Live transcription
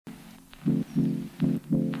Happy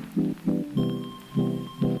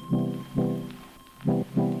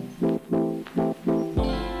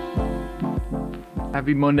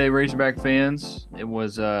Monday, Razorback fans. It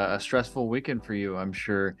was a stressful weekend for you, I'm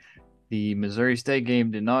sure. The Missouri State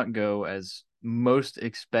game did not go as most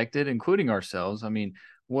expected, including ourselves. I mean,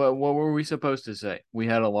 what were we supposed to say? We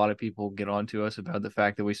had a lot of people get on to us about the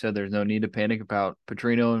fact that we said there's no need to panic about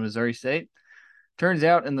Petrino and Missouri State. Turns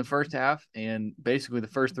out in the first half and basically the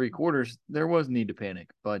first three quarters, there was need to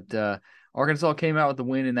panic. But Arkansas came out with the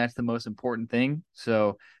win, and that's the most important thing.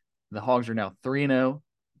 So the Hogs are now 3-0.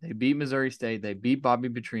 They beat Missouri State. They beat Bobby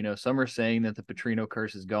Petrino. Some are saying that the Petrino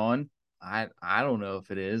curse is gone. I don't know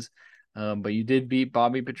if it is, but you did beat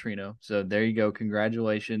Bobby Petrino. So there you go.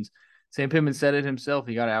 Congratulations. Sam Pittman said it himself.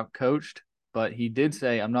 He got out coached, but he did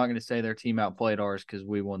say, I'm not going to say their team outplayed ours because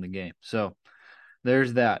we won the game. So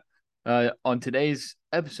there's that. On today's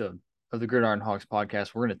episode of the Gridiron Hawks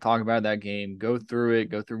podcast, we're going to talk about that game, go through it,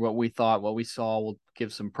 go through what we thought, what we saw. We'll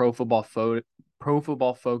give some pro football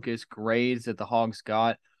focus grades that the Hogs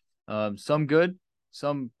got. Some good,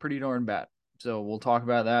 some pretty darn bad. So we'll talk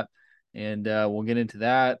about that, and we'll get into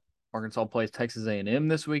that. Arkansas plays Texas A&M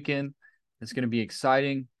this weekend. It's going to be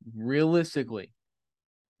exciting. Realistically,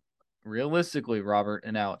 Robert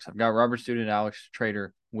and Alex. I've got Robert Student and Alex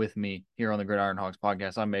Trader with me here on the Gridiron Hogs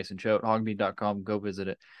podcast. I'm Mason Choate, hogbeat.com. Go visit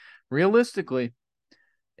it. Realistically,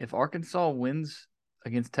 if Arkansas wins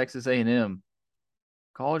against Texas A&M,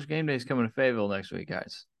 College game day is coming to Fayetteville next week,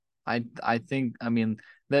 guys. I think, I mean,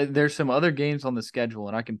 there's some other games on the schedule,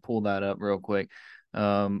 and I can pull that up real quick.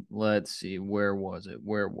 Let's see. Where was it?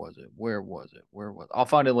 I'll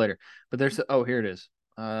find it later. But here it is.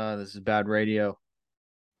 This is bad radio.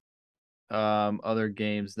 Other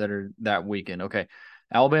games that are that weekend. Okay.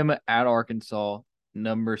 Alabama at Arkansas,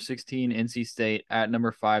 number 16 NC State at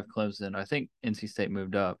number 5 Clemson. I think NC State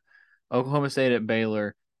moved up. Oklahoma State at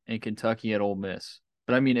Baylor and Kentucky at Ole Miss.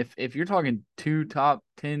 But I mean, if you're talking two top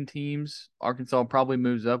 10 teams, Arkansas probably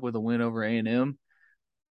moves up with a win over A&M.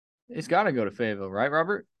 It's got to go to Fayetteville, right,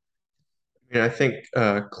 Robert? Yeah, I think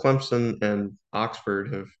Clemson and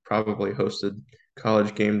Oxford have probably hosted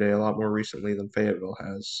College Game Day a lot more recently than Fayetteville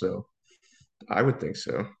has, so I would think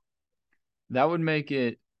so. That would make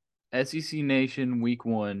it SEC Nation week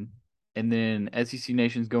 1, and then SEC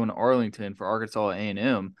Nation's going to Arlington for Arkansas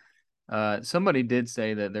A&M. Somebody did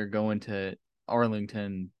say that they're going to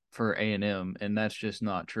Arlington for A&M, and that's just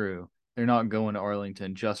not true. They're not going to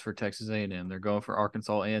Arlington just for Texas A&M. They're going for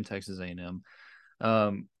Arkansas and Texas A&M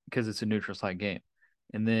because it's a neutral site game.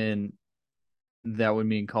 And then that would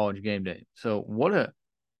mean College game day. So what a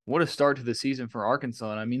start to the season for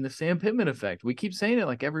Arkansas. And I mean, the Sam Pittman effect. We keep saying it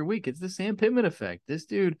like every week. It's the Sam Pittman effect. This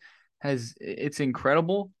dude it's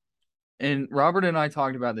incredible. And Robert and I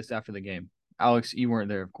talked about this after the game. Alex, you weren't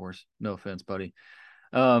there, of course. No offense, buddy.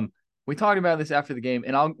 We talked about this after the game,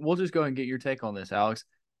 and we'll just go ahead and get your take on this, Alex.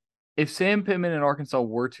 If Sam Pittman and Arkansas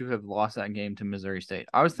were to have lost that game to Missouri State,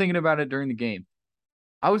 I was thinking about it during the game.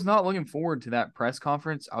 I was not looking forward to that press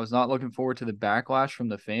conference. I was not looking forward to the backlash from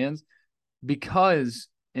the fans because,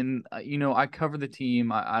 and I cover the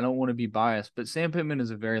team. I don't want to be biased, but Sam Pittman is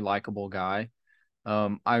a very likable guy.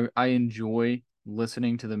 I enjoy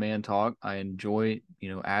listening to the man talk. I enjoy,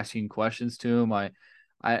 asking questions to him.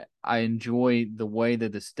 I enjoy the way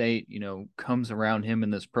that the state, comes around him in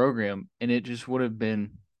this program, and it just would have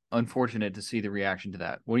been unfortunate to see the reaction to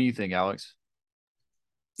that. What do you think, Alex?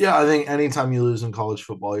 Yeah, I think anytime you lose in college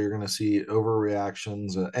football, you're going to see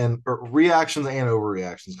overreactions or reactions and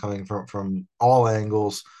overreactions coming from all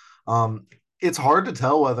angles. Um, it's hard to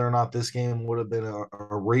tell whether or not this game would have been a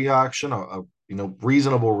reaction,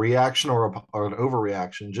 reasonable reaction, or an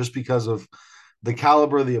overreaction, just because of the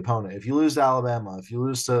caliber of the opponent. If you lose to Alabama, if you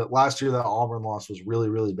lose to last year, that Auburn loss was really,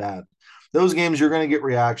 really bad. Those games you're going to get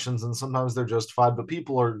reactions, and sometimes they're justified, but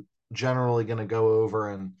people are generally going to go over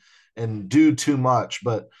and do too much.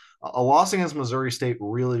 But a loss against Missouri State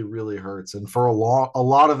really, really hurts. And for a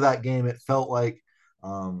lot of that game, it felt like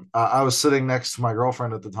I was sitting next to my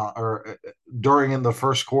girlfriend at the time, or during in the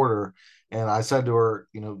first quarter, and I said to her,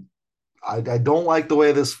 I don't like the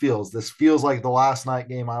way this feels. This feels like the last night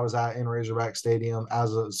game I was at in Razorback Stadium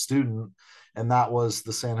as a student, and that was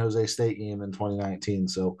the San Jose State game in 2019.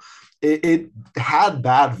 So it had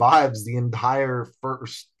bad vibes the entire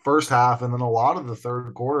first half, and then a lot of the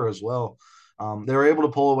third quarter as well. They were able to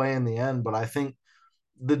pull away in the end, but I think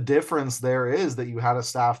the difference there is that you had a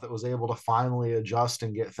staff that was able to finally adjust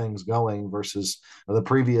and get things going versus the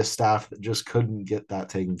previous staff that just couldn't get that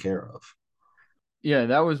taken care of. Yeah,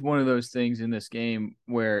 that was one of those things in this game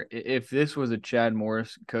where if this was a Chad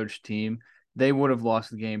Morris coach team, they would have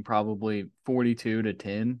lost the game probably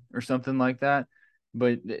 42-10 or something like that.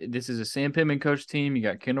 But this is a Sam Pittman coach team. You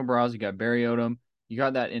got Kendall Browse, you got Barry Odom, you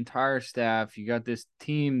got that entire staff, you got this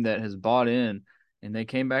team that has bought in, and they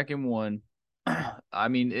came back and won. I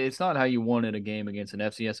mean, it's not how you wanted a game against an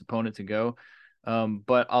FCS opponent to go.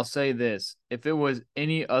 But I'll say this: if it was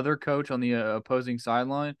any other coach on the opposing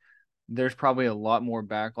sideline, there's probably a lot more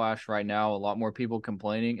backlash right now, a lot more people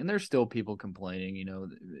complaining, and there's still people complaining.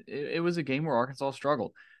 It was a game where Arkansas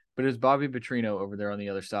struggled, but it was Bobby Petrino over there on the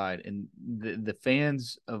other side, and the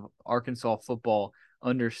fans of Arkansas football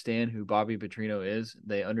understand who Bobby Petrino is.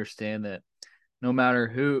 They understand that no matter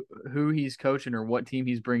who he's coaching or what team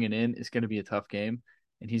he's bringing in, it's going to be a tough game,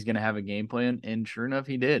 and he's going to have a game plan. And sure enough,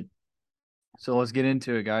 he did. So let's get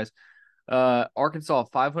into it, guys. Arkansas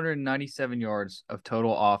 597 yards of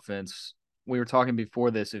total offense. We were talking before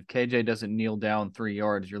this. If KJ doesn't kneel down 3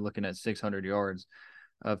 yards, you're looking at 600 yards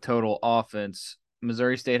of total offense.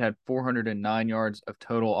 Missouri State had 409 yards of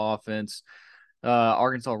total offense.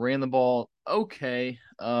 Arkansas ran the ball okay.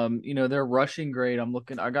 Their rushing grade.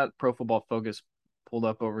 I got Pro Football Focus pulled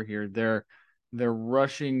up over here. Their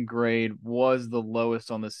rushing grade was the lowest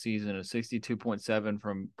on the season, a 62.7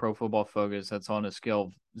 from Pro Football Focus. That's on a scale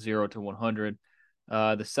of 0 to 100.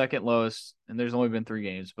 The second lowest, and there's only been 3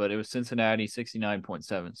 games, but it was Cincinnati,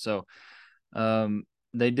 69.7. So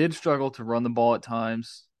they did struggle to run the ball at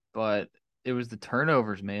times, but it was the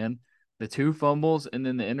turnovers, man. The 2 fumbles and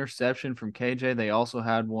then the interception from KJ. They also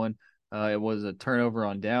had one. It was a turnover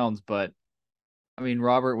on downs, but I mean,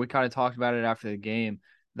 Robert, we kind of talked about it after the game.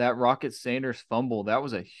 That Rocket Sanders fumble, that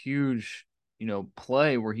was a huge,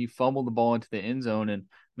 play where he fumbled the ball into the end zone and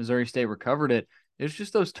Missouri State recovered it. It's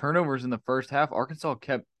just those turnovers in the first half. Arkansas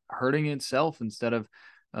kept hurting itself instead of,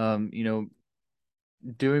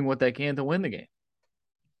 doing what they can to win the game.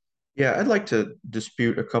 Yeah, I'd like to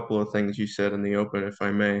dispute a couple of things you said in the open, if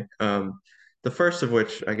I may. The first of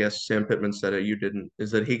which, I guess Sam Pittman said it, you didn't,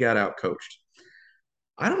 is that he got out coached.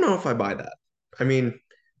 I don't know if I buy that. I mean,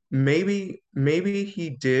 maybe he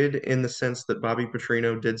did in the sense that Bobby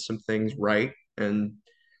Petrino did some things right and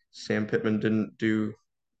Sam Pittman didn't do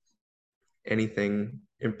anything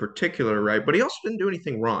in particular right, but he also didn't do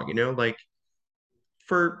anything wrong, like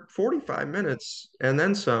for 45 minutes and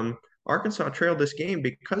then some, Arkansas trailed this game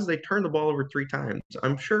because they turned the ball over 3 times.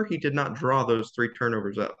 I'm sure he did not draw those 3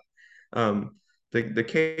 turnovers up. Um, the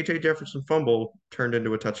KJ Jefferson fumble turned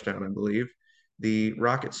into a touchdown, I believe. The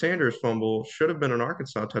Rocket Sanders fumble should have been an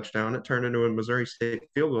Arkansas touchdown. It turned into a Missouri State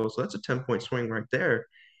field goal. So that's a 10-point swing right there.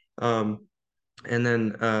 And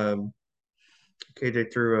then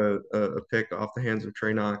KJ threw a pick off the hands of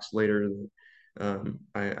Trey Knox later.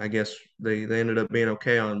 I guess they ended up being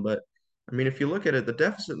okay on. But I mean, if you look at it, the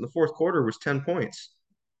deficit in the fourth quarter was 10 points.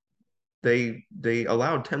 They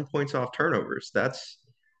allowed 10 points off turnovers.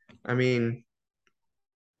 I mean,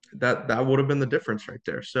 that would have been the difference right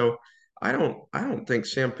there. So I don't think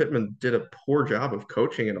Sam Pittman did a poor job of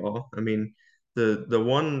coaching at all. I mean,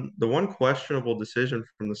 the one questionable decision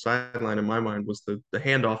from the sideline in my mind was the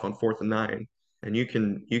handoff on 4th and 9, and you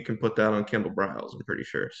can put that on Kendall Briles, I'm pretty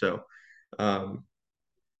sure. So,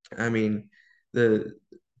 I mean, the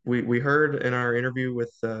we heard in our interview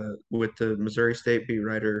with the Missouri State beat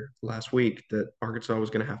writer last week that Arkansas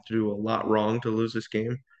was going to have to do a lot wrong to lose this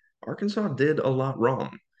game. Arkansas did a lot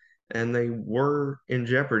wrong, and they were in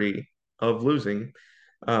jeopardy of losing.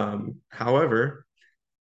 However,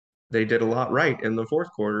 they did a lot right in the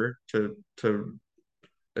fourth quarter to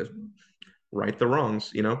right the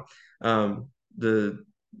wrongs. The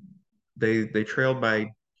they trailed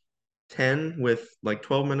by 10 with like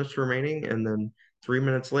 12 minutes remaining, and then 3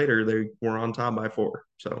 minutes later they were on top by 4.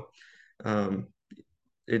 So um,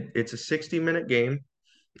 it's a 60-minute game.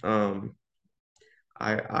 Um,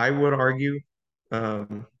 I would argue,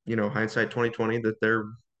 hindsight 2020,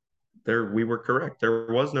 that we were correct. There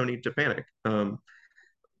was no need to panic.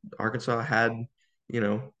 Arkansas had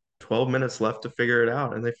 12 minutes left to figure it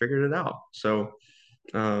out, and they figured it out. So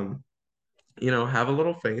um, have a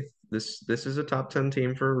little faith. This is a top 10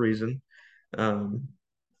 team for a reason. Um,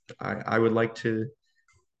 I would like to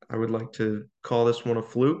call this one a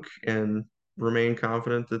fluke and remain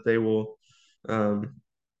confident that they will um,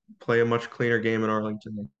 play a much cleaner game in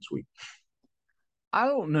Arlington next week. I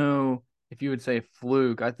don't know if you would say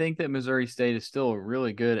fluke. I think that Missouri State is still a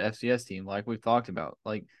really good FCS team, like we've talked about.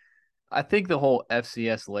 Like, I think the whole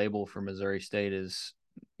FCS label for Missouri State is,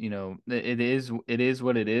 it is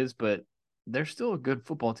what it is, but they're still a good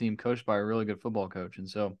football team coached by a really good football coach. And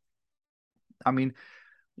so, I mean,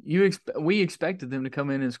 we expected them to come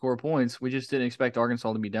in and score points. We just didn't expect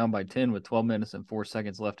Arkansas to be down by 10 with 12 minutes and 4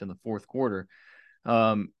 seconds left in the fourth quarter.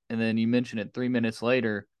 And then you mentioned it 3 minutes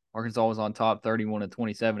later, Arkansas was on top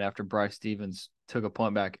 31-27 after Bryce Stevens took a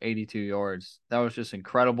punt back 82 yards. That was just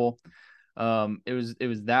incredible. It was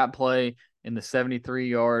that play in the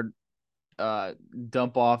 73-yard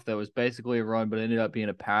dump off that was basically a run, but ended up being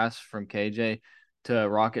a pass from KJ to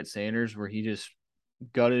Rocket Sanders, where he just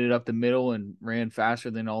gutted it up the middle and ran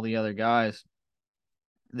faster than all the other guys.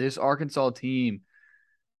 This Arkansas team,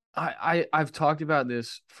 I've talked about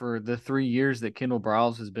this for the 3 years that Kendall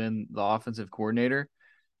Briles has been the offensive coordinator.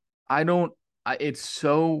 I don't. It's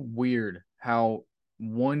so weird how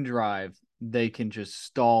one drive they can just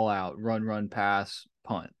stall out, run, pass,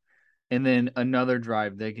 punt, and then another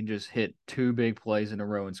drive they can just hit two big plays in a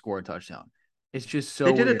row and score a touchdown. It's just They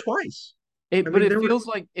so did it weird. twice. But There were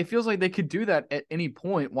it feels like they could do that at any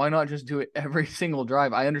point. Why not just do it every single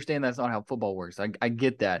drive? I understand that's not how football works. I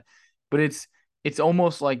get that, but it's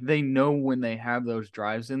almost like they know when they have those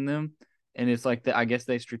drives in them, and it's like I guess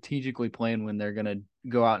they strategically plan when they're gonna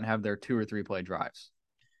go out and have their 2 or 3 play drives.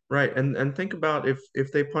 right, and think about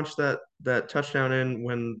if they punch that touchdown in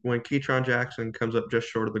when Keytron Jackson comes up just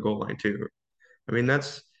short of the goal line too. I mean,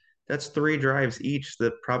 that's 3 drives each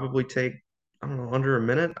that probably take, I don't know, under a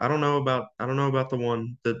minute. I don't know about the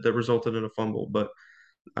one that resulted in a fumble, but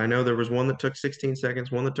I know there was one that took 16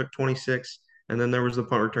 seconds, one that took 26, and then there was the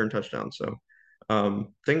punt return touchdown. So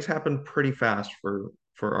things happened pretty fast for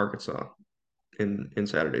Arkansas in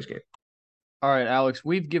Saturday's game. All right, Alex,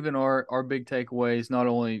 we've given our big takeaways not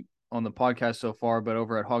only on the podcast so far, but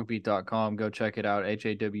over at hogbeat.com. Go check it out,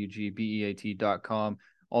 HAWGBEAT.com.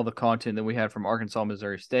 All the content that we had from Arkansas,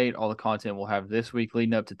 Missouri State, all the content we'll have this week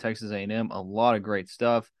leading up to Texas A&M, a lot of great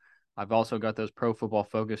stuff. I've also got those Pro Football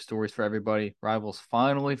Focus stories for everybody. Rivals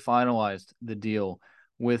finally finalized the deal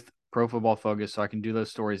with Pro Football Focus, so I can do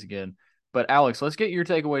those stories again. But Alex, let's get your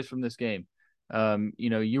takeaways from this game.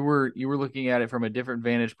 You were looking at it from a different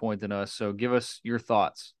vantage point than us, so give us your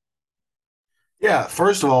thoughts. Yeah,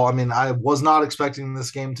 first of all, I mean, I was not expecting this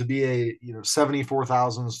game to be a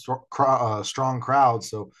 74,000 strong crowd.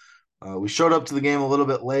 So we showed up to the game a little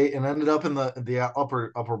bit late and ended up in the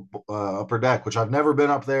upper deck, which I've never been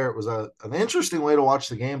up there. It was an interesting way to watch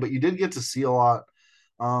the game, but you did get to see a lot.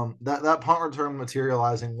 That punt return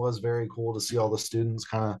materializing was very cool to see all the students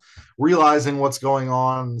kind of realizing what's going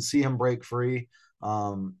on and see him break free.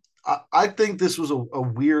 I think this was a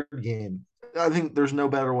weird game. I think there's no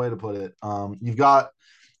better way to put it. You've got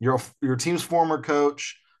your team's former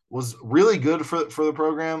coach was really good for the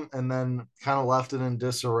program, and then kind of left it in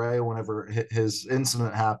disarray whenever his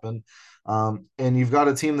incident happened. And you've got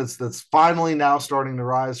a team that's finally now starting to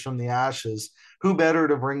rise from the ashes. Who better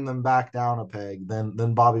to bring them back down a peg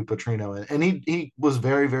than Bobby Petrino? And he was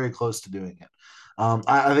very, very close to doing it.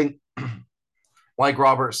 I think, like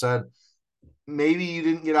Robert said, maybe you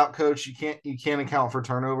didn't get out coached. You can't account for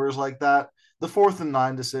turnovers like that. The 4th and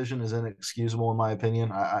 9 decision is inexcusable in my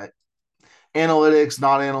opinion. I analytics,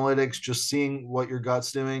 not analytics, just seeing what your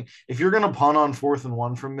gut's doing. If you're going to punt on 4th and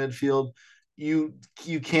 1 from midfield, you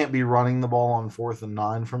can't be running the ball on 4th and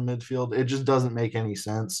 9 from midfield. It just doesn't make any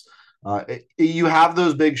sense. You have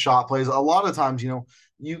those big shot plays. A lot of times, you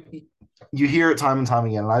hear it time and time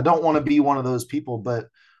again. And I don't want to be one of those people, but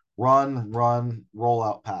run, roll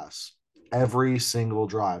out, pass every single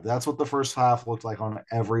drive. That's what the first half looked like on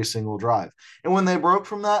every single drive. And when they broke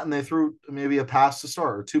from that and they threw maybe a pass to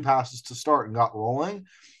start or 2 passes to start and got rolling,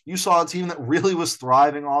 you saw a team that really was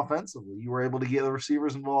thriving offensively. You were able to get the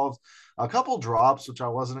receivers involved. A couple drops, which I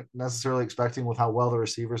wasn't necessarily expecting with how well the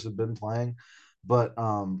receivers had been playing. But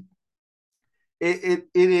it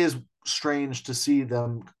is strange to see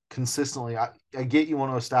them consistently. I get you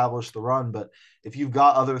want to establish the run, but if you've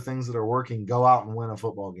got other things that are working, go out and win a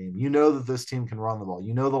football game. You know that this team can run the ball.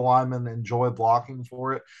 You know the linemen enjoy blocking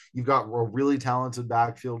for it. You've got a really talented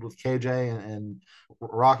backfield with KJ and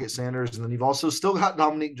Rocket Sanders, and then you've also still got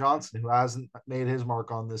Dominique Johnson, who hasn't made his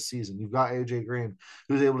mark on this season. You've got AJ Green,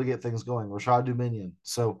 who's able to get things going. Rashad Dominion.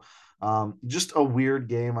 So just a weird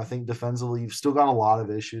game. I think defensively, you've still got a lot of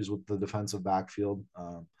issues with the defensive backfield.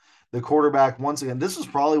 The quarterback, once again, this is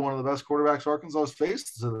probably one of the best quarterbacks Arkansas has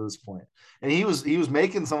faced to this point, and he was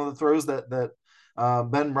making some of the throws that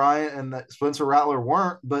Ben Bryant and that Spencer Rattler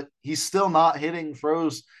weren't, but he's still not hitting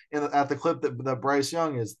throws at the clip that Bryce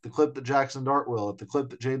Young is, the clip that Jackson Dart will, at the clip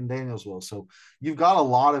that Jaden Daniels will. So you've got a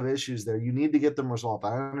lot of issues there. You need to get them resolved.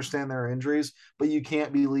 I understand there are injuries, but you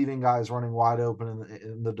can't be leaving guys running wide open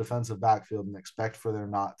in the defensive backfield and expect for there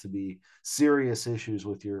not to be serious issues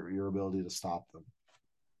with your ability to stop them.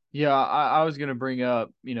 Yeah, I was going to bring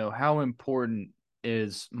up, how important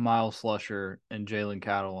is Miles Slusher and Jalen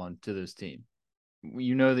Catalon to this team?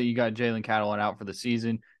 You know that you got Jalen Catalon out for the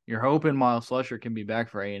season. You're hoping Miles Slusher can be back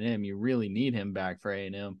for A&M. You really need him back for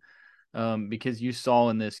A&M because you saw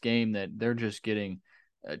in this game that they're just getting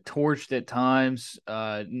torched at times.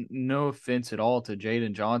 No offense at all to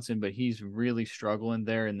Jaden Johnson, but he's really struggling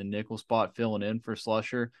there in the nickel spot filling in for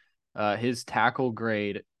Slusher. His tackle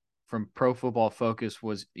grade from Pro Football Focus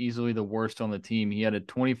was easily the worst on the team. He had a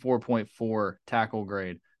 24.4 tackle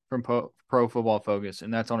grade from Pro Football Focus,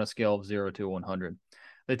 and that's on a scale of 0 to 100.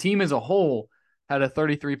 The team as a whole had a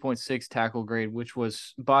 33.6 tackle grade, which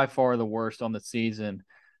was by far the worst on the season.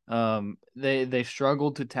 They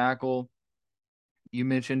struggled to tackle. You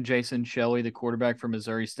mentioned Jason Shelley, the quarterback from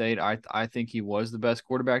Missouri State. I think he was the best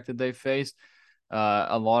quarterback that they faced.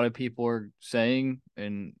 A lot of people are saying,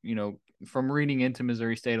 and from reading into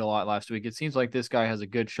Missouri State a lot last week, it seems like this guy has a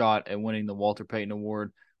good shot at winning the Walter Payton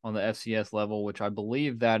Award on the FCS level, which I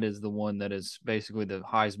believe that is the one that is basically the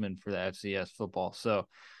Heisman for the FCS football. So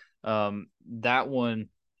that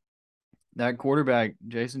quarterback,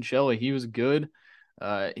 Jason Shelley, he was good.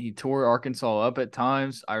 He tore Arkansas up at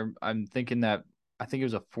times. I'm thinking that I think it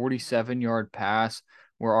was a 47-yard pass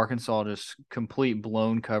where Arkansas just complete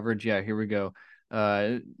blown coverage. Yeah, here we go.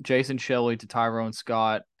 Jason Shelley to Tyrone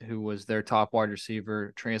Scott, who was their top wide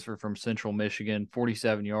receiver, transferred from Central Michigan,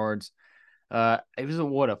 47 yards. It was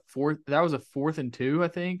a fourth? That was a 4th and 2, I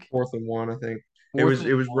think. 4th and 1, I think. It Fourth was and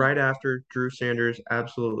it was one. right after Drew Sanders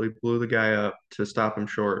absolutely blew the guy up to stop him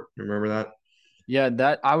short. Remember that? Yeah,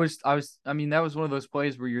 that was one of those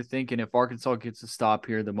plays where you're thinking if Arkansas gets a stop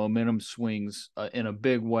here, the momentum swings in a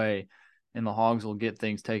big way and the Hogs will get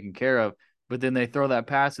things taken care of. But then they throw that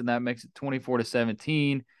pass and that makes it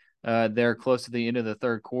 24-17. They're close to the end of the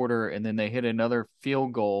third quarter and then they hit another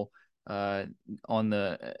field goal on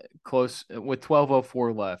the close with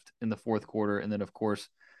 12:04 left in the fourth quarter. And then, of course,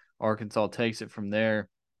 Arkansas takes it from there.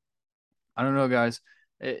 I don't know, guys.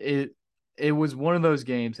 It was one of those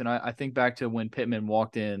games, and I think back to when Pittman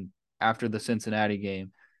walked in after the Cincinnati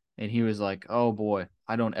game, and he was like, "Oh boy,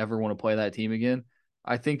 I don't ever want to play that team again."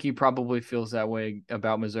 I think he probably feels that way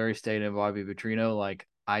about Missouri State and Bobby Petrino. Like,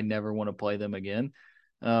 I never want to play them again.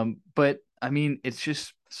 But I mean, it's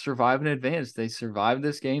just survive and advance. They survived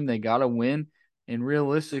this game. They got to win, and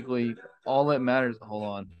realistically, all that matters. Hold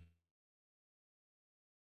on.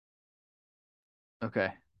 Okay,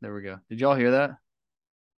 there we go. Did y'all hear that?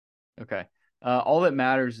 Okay. All that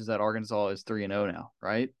matters is that Arkansas is 3-0 now,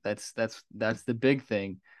 right? That's the big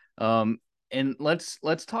thing. Um, and let's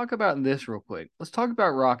talk about this real quick. Let's talk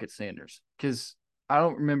about Rocket Sanders because I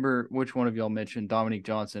don't remember which one of y'all mentioned Dominique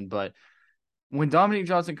Johnson, but when Dominique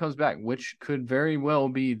Johnson comes back, which could very well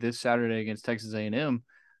be this Saturday against Texas A&M,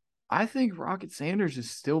 I think Rocket Sanders is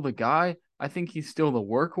still the guy. I think he's still the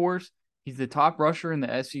workhorse. He's the top rusher in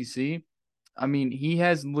the SEC. I mean, he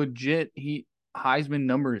has legit Heisman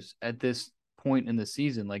numbers at this point in the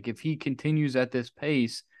season. Like if he continues at this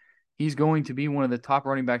pace, he's going to be one of the top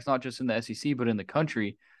running backs, not just in the SEC, but in the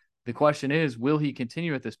country. The question is, will he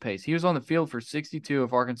continue at this pace? He was on the field for 62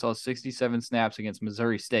 of Arkansas's 67 snaps against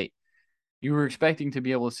Missouri State. You were expecting to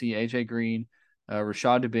be able to see AJ Green,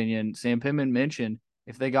 Rashad Dubinion. Sam Pittman mentioned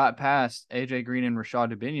if they got past AJ Green and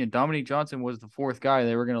Rashad Dubinion, Dominique Johnson was the 4th guy.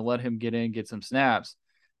 They were going to let him get in, get some snaps.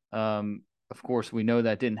 Of course, we know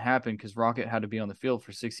that didn't happen because Rocket had to be on the field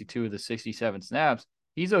for 62 of the 67 snaps.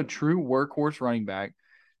 He's a true workhorse running back,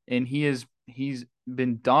 and he's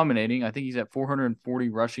been dominating. I think he's at 440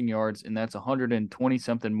 rushing yards, and that's 120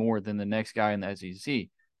 something more than the next guy in the SEC.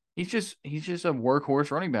 He's just a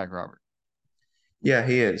workhorse running back, Robert. Yeah,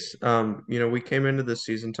 he is. We came into this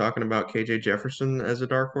season talking about KJ Jefferson as a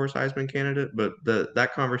dark horse Heisman candidate, but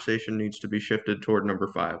that conversation needs to be shifted toward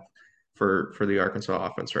number 5 for the Arkansas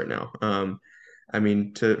offense right now. I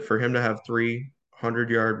mean, for him to have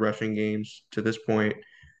 300-yard rushing games to this point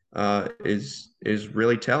is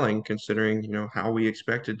really telling, considering how we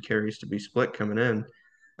expected carries to be split coming in.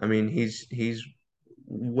 I mean, he's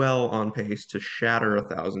well on pace to shatter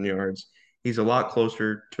 1,000 yards. He's a lot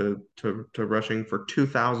closer to rushing for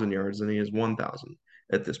 2,000 yards than he is 1,000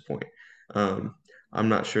 at this point. I'm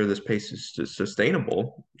not sure this pace is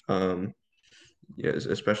sustainable, yes,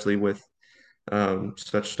 especially with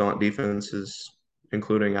such staunch defenses,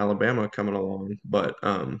 including Alabama coming along. But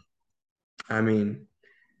I mean,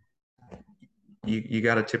 you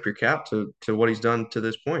got to tip your cap to what he's done to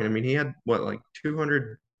this point. I mean, he had what, like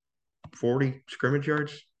 240 scrimmage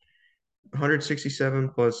yards, 167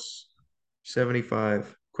 plus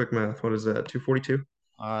 75. Quick math. What is that? 242.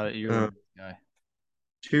 You're Uh, the guy.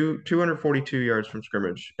 242 yards from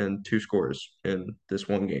scrimmage and 2 scores in this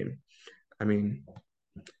one game. I mean,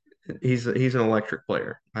 he's an electric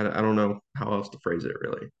player. I don't know how else to phrase it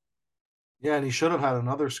really. Yeah, and he should have had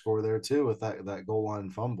another score there too with that goal line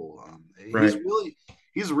fumble. Right.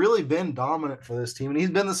 He's really been dominant for this team, and he's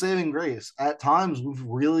been the saving grace. At times, we've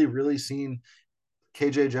really seen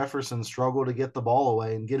KJ Jefferson struggle to get the ball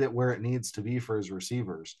away and get it where it needs to be for his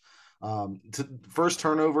receivers. First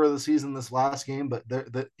turnover of the season this last game, but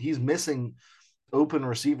he's missing open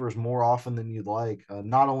receivers more often than you'd like.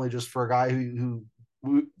 Not only just for a guy who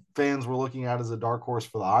fans were looking at as a dark horse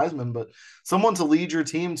for the Heisman, but someone to lead your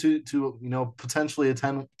team to potentially a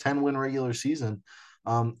 10 win regular season.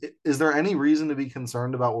 Is there any reason to be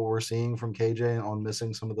concerned about what we're seeing from KJ on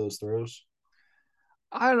missing some of those throws?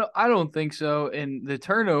 I don't think so. And the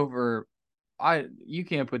turnover, you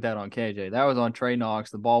can't put that on KJ. That was on Trey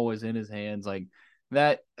Knox. The ball was in his hands like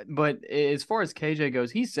that. But as far as KJ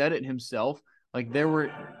goes, he said it himself. Like there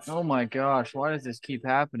were, oh my gosh, why does this keep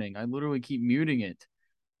happening? I literally keep muting it.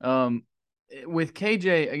 Um, with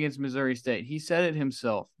KJ against Missouri State, he said it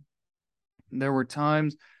himself. There were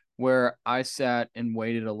times where I sat and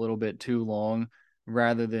waited a little bit too long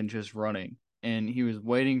rather than just running. And he was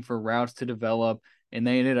waiting for routes to develop, and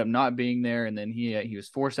they ended up not being there. And then he was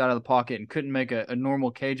forced out of the pocket and couldn't make a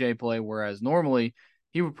normal KJ play. Whereas normally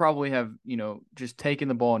he would probably have just taken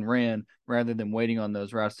the ball and ran rather than waiting on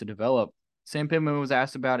those routes to develop. Sam Pittman was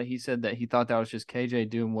asked about it. He said that he thought that was just KJ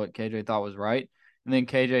doing what KJ thought was right, and then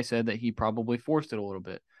KJ said that he probably forced it a little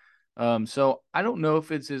bit. So I don't know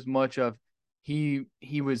if it's as much of he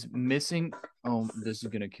was missing. Oh, this is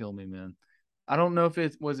gonna kill me, man. I don't know if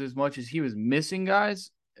it was as much as he was missing guys,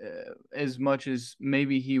 as much as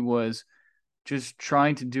maybe he was just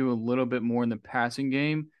trying to do a little bit more in the passing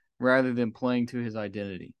game rather than playing to his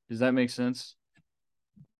identity. Does that make sense?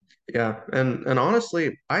 Yeah, and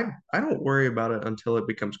honestly, I don't worry about it until it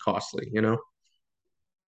becomes costly, you know?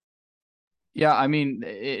 Yeah, I mean,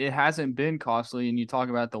 it hasn't been costly, and you talk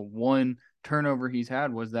about the one turnover he's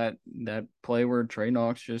had was that play where Trey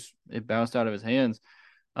Knox just it bounced out of his hands.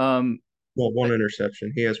 Um, Well, one but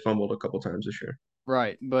interception. He has fumbled a couple times this year.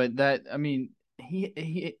 right, but that I mean,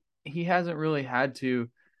 he hasn't really had to,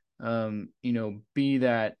 be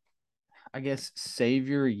that I guess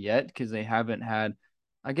savior yet because they haven't had.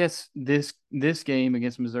 I guess this game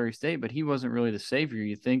against Missouri State, but he wasn't really the savior.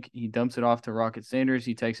 You think he dumps it off to Rocket Sanders,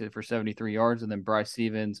 he takes it for 73 yards, and then Bryce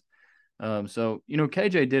Stevens. So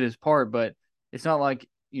KJ did his part, but it's not like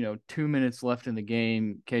 2 minutes left in the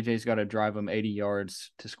game. KJ's got to drive him 80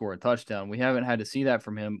 yards to score a touchdown. We haven't had to see that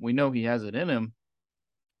from him. We know he has it in him.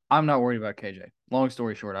 I'm not worried about KJ. Long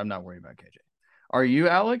story short, I'm not worried about KJ. Are you,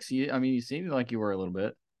 Alex? I mean, you seemed like you were a little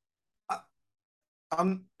bit.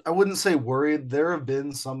 I wouldn't say worried. There have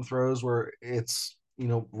been some throws where it's,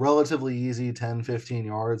 relatively easy 10, 15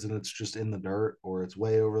 yards and it's just in the dirt or it's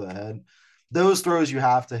way over the head. Those throws you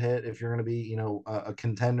have to hit if you're going to be, a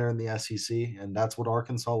contender in the SEC. And that's what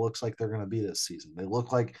Arkansas looks like they're going to be this season. They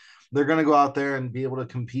look like they're going to go out there and be able to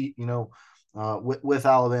compete, with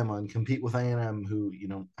Alabama and compete with A&M, who,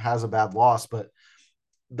 has a bad loss. But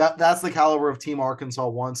that's the caliber of team Arkansas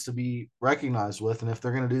wants to be recognized with. And if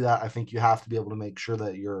they're going to do that, I think you have to be able to make sure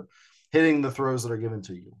that you're hitting the throws that are given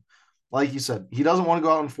to you. Like you said, he doesn't want to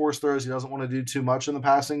go out and force throws. He doesn't want to do too much in the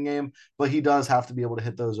passing game, but he does have to be able to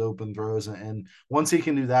hit those open throws. And once he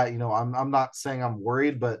can do that, I'm not saying I'm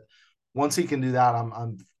worried, but once he can do that,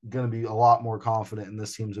 I'm going to be a lot more confident in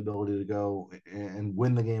this team's ability to go and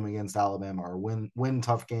win the game against Alabama or win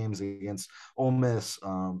tough games against Ole Miss,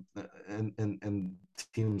 and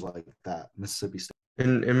teams like that, Mississippi State.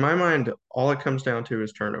 In my mind, all it comes down to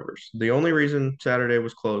is turnovers. The only reason Saturday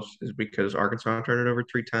was close is because Arkansas turned it over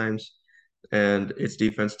 3 times, and its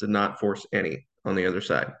defense did not force any on the other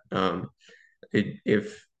side.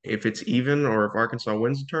 If it's even or if Arkansas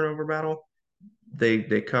wins the turnover battle, they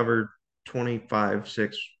covered 25,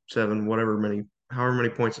 6, 7, however many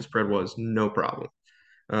points the spread was, no problem.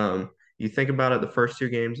 You think about it, the first 2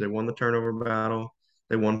 games, they won the turnover battle.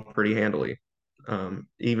 They won pretty handily,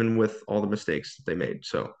 even with all the mistakes that they made.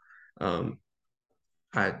 So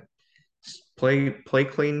I play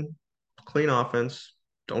clean offense.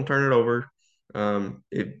 Don't turn it over.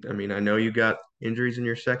 I mean, I know you got injuries in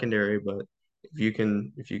your secondary, but if you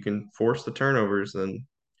can force the turnovers, then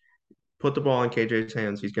put the ball in KJ's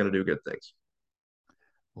hands. He's going to do good things.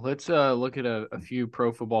 Let's look at a few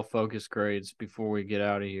pro football focus grades before we get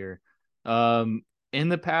out of here. In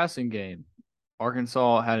the passing game,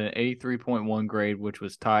 Arkansas had an 83.1 grade, which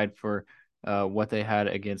was tied for what they had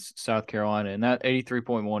against South Carolina. And that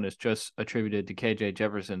 83.1 is just attributed to KJ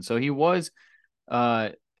Jefferson. So he was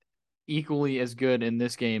equally as good in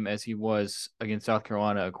this game as he was against South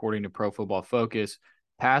Carolina, according to Pro Football Focus.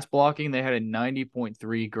 Pass blocking, they had a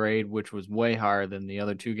 90.3 grade, which was way higher than the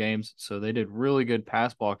other 2 games. So they did really good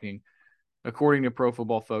pass blocking. according to Pro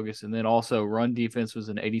Football Focus. And then also run defense was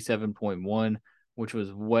an 87.1, which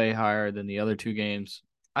was way higher than the other two games.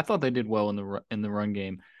 I thought they did well in the run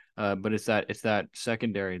game. But it's that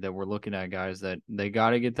secondary that we're looking at, guys, that they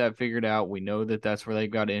got to get that figured out. We know that that's where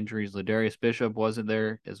they've got injuries. Ladarius Bishop wasn't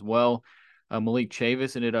there as well. Malik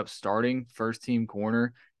Chavis ended up starting first team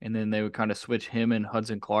corner, and then they would kind of switch him and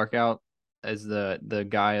Hudson Clark out as the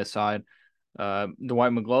guy aside.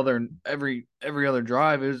 Dwight McGlothern every other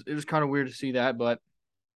drive. It was kind of weird to see that, but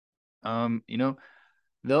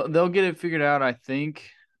they'll get it figured out. I think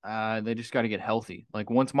they just got to get healthy.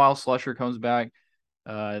 Like once Miles Slusher comes back,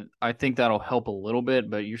 I think that'll help a little bit,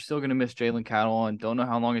 but you're still going to miss Jalen Catalon. Don't know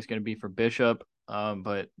how long it's going to be for Bishop,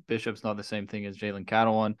 but Bishop's not the same thing as Jalen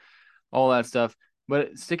Catalon, all that stuff.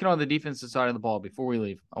 But sticking on the defensive side of the ball, before we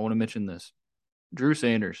leave, I want to mention this. Drew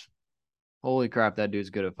Sanders. Holy crap, that dude's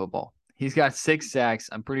good at football. He's got 6 sacks.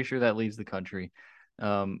 I'm pretty sure that leads the country.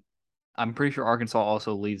 I'm pretty sure Arkansas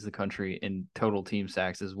also leads the country in total team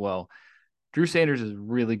sacks as well. Drew Sanders is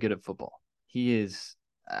really good at football. He is.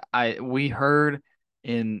 We heard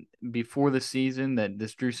before the season that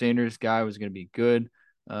this Drew Sanders guy was going to be good.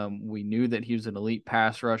 We knew that he was an elite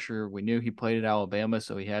pass rusher. We knew he played at Alabama,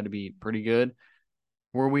 so he had to be pretty good.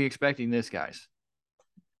 Were we expecting this, guys?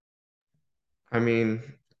 I mean,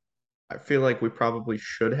 I feel like we probably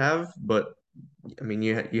should have, but I mean,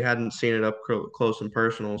 you hadn't seen it up close and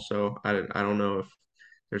personal, so I don't know if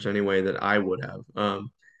there's any way that I would have.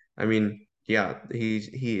 I mean, yeah,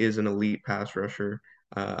 he is an elite pass rusher.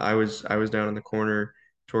 I was down in the corner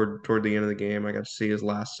toward the end of the game. I got to see his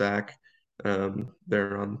last sack.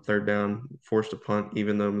 There on third down, forced a punt,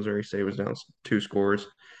 even though Missouri State was down 2 scores.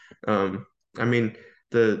 I mean,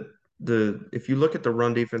 the if you look at the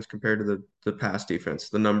run defense compared to the pass defense,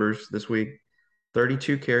 the numbers this week,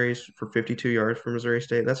 32 carries for 52 yards for Missouri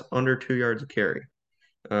State. That's under 2 yards a carry.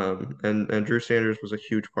 And Drew Sanders was a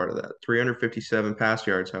huge part of that. 357 pass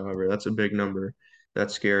yards, however, that's a big number.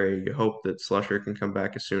 That's scary. You hope that Slusher can come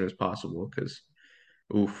back as soon as possible because,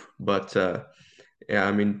 oof. But yeah,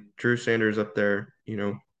 I mean, Drew Sanders up there,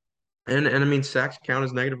 and I mean, sacks count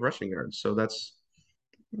as negative rushing yards. So that's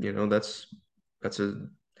a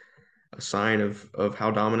sign of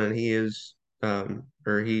how dominant he is, and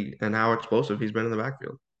how explosive he's been in the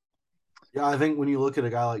backfield. Yeah, I think when you look at a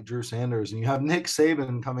guy like Drew Sanders and you have Nick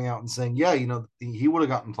Saban coming out and saying, "Yeah, he would have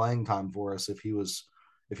gotten playing time for us if he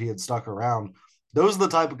had stuck around." Those are the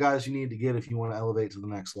type of guys you need to get if you want to elevate to the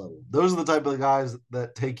next level. Those are the type of guys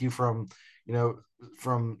that take you from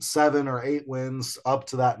 7 or 8 wins up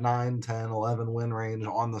to that 9, 10, 11 win range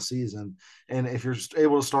on the season. And if you're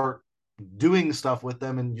able to start doing stuff with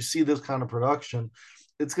them and you see this kind of production,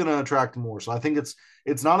 it's going to attract more. So I think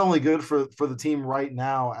it's not only good for the team right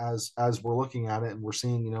now as we're looking at it and we're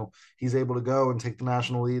seeing, he's able to go and take the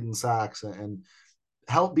national lead in sacks and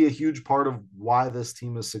help be a huge part of why this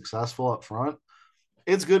team is successful up front.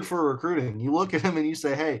 It's good for recruiting. You look at him and you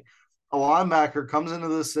say, hey, a linebacker comes into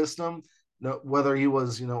this system, whether he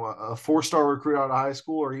was, a 4-star recruit out of high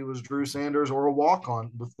school or he was Drew Sanders or a walk-on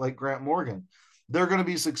with like Grant Morgan, they're going to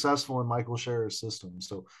be successful in Michael Scherer's system.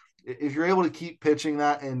 So if you're able to keep pitching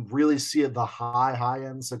that and really see the high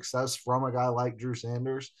end success from a guy like Drew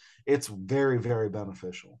Sanders, it's very, very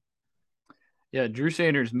beneficial. Yeah, Drew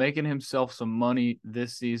Sanders making himself some money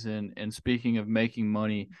this season. And speaking of making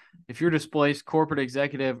money, if you're a displaced corporate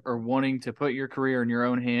executive or wanting to put your career in your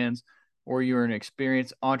own hands, or you're an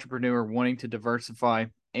experienced entrepreneur wanting to diversify,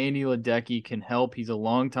 Andy Ledecky can help. He's a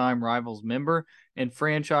longtime Rivals member and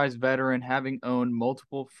franchise veteran, having owned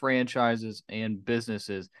multiple franchises and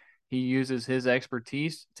businesses. He uses his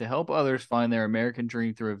expertise to help others find their American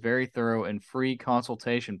dream through a very thorough and free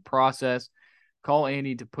consultation process. Call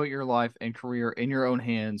Andy to put your life and career in your own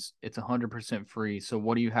hands. It's 100% free. So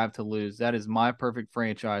what do you have to lose? That is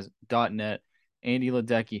myperfectfranchise.net. Andy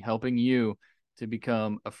Ledecky helping you to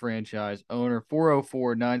become a franchise owner.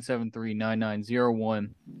 404-973-9901.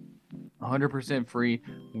 100% free,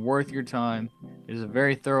 worth your time. It is a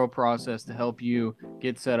very thorough process to help you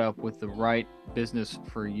get set up with the right business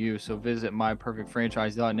for you. So visit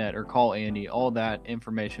myperfectfranchise.net or call Andy. All that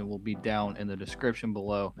information will be down in the description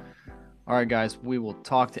below. All right, guys, we will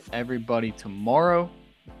talk to everybody tomorrow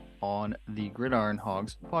on the Gridiron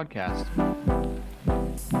Hogs podcast.